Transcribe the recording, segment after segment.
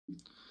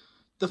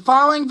The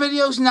following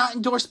video is not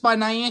endorsed by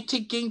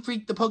Niantic, Game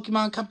Freak, the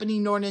Pokemon Company,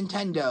 nor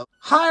Nintendo.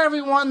 Hi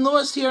everyone,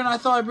 Lewis here, and I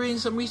thought I'd bring you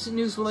some recent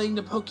news relating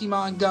to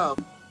Pokemon Go.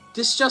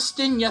 This just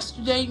in,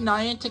 yesterday,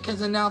 Niantic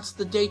has announced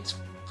the dates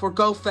for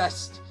Go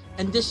Fest,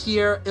 and this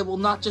year it will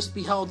not just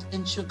be held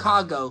in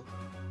Chicago,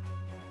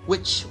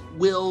 which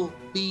will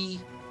be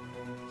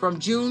from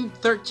June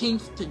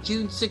 13th to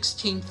June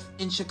 16th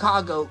in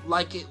Chicago,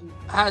 like it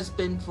has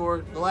been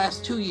for the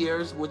last 2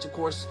 years, which of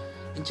course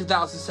in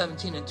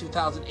 2017 and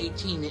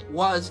 2018 it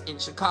was in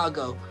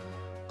Chicago.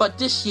 But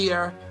this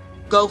year,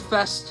 Go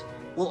Fest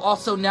will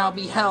also now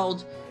be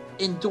held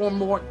in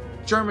Dortmund,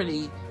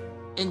 Germany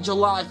in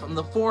July from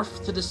the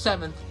 4th to the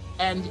 7th,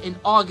 and in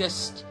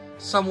August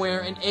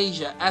somewhere in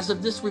Asia. As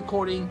of this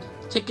recording,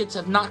 tickets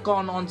have not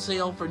gone on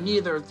sale for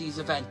neither of these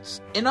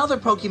events. In other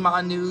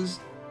Pokemon news,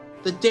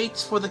 the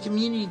dates for the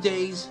community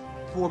days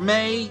for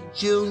May,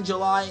 June,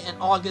 July, and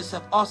August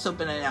have also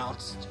been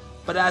announced.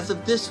 But as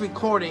of this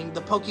recording,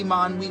 the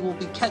Pokemon we will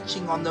be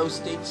catching on those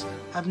dates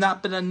have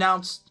not been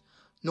announced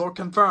nor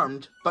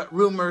confirmed, but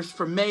rumors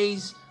for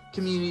May's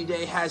Community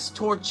Day has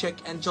Torchic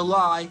and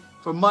July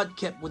for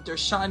Mudkip with their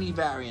shiny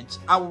variants.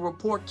 I will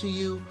report to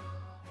you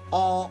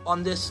all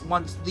on this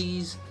once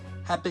these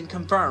have been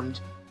confirmed.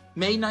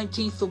 May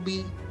 19th will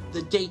be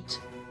the date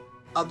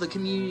of the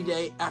Community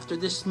Day after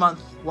this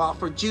month, while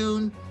for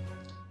June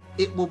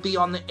it will be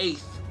on the 8th,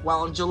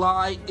 while in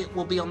July it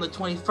will be on the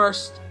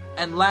 21st,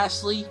 and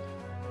lastly,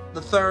 the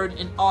 3rd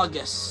in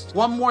August.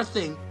 One more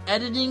thing,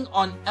 editing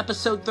on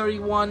episode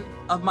 31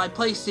 of my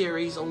play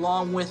series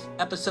along with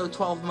episode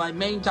 12 of my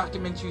main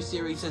documentary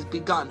series has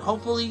begun.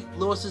 Hopefully,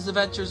 Lewis's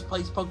Adventures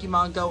Plays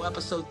Pokemon Go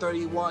episode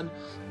 31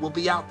 will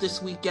be out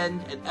this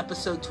weekend and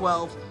episode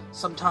 12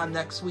 sometime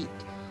next week.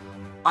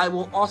 I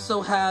will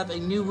also have a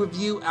new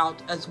review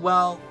out as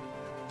well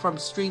from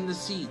Stream the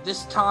Sea,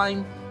 this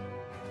time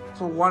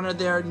for one of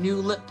their new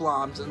lip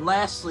balms. And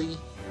lastly,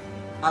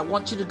 I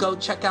want you to go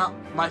check out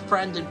my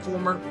friend and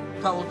former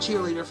fellow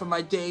cheerleader from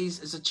my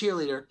days as a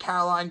cheerleader,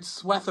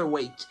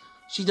 Sattherthwaite.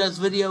 She does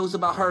videos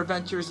about her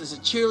adventures as a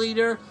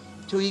cheerleader,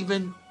 to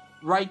even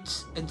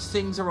writes and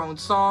sings her own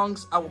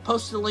songs. I will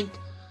post a link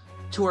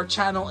to her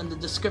channel in the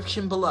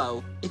description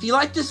below. If you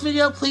like this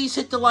video, please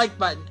hit the like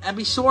button, and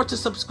be sure to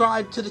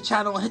subscribe to the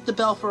channel and hit the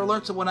bell for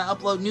alerts when I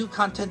upload new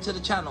content to the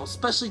channel,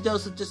 especially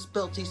those with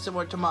disabilities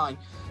similar to mine.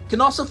 You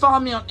can also follow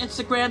me on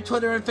Instagram,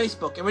 Twitter, and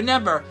Facebook. And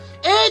remember,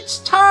 it's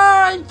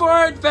time for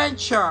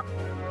adventure!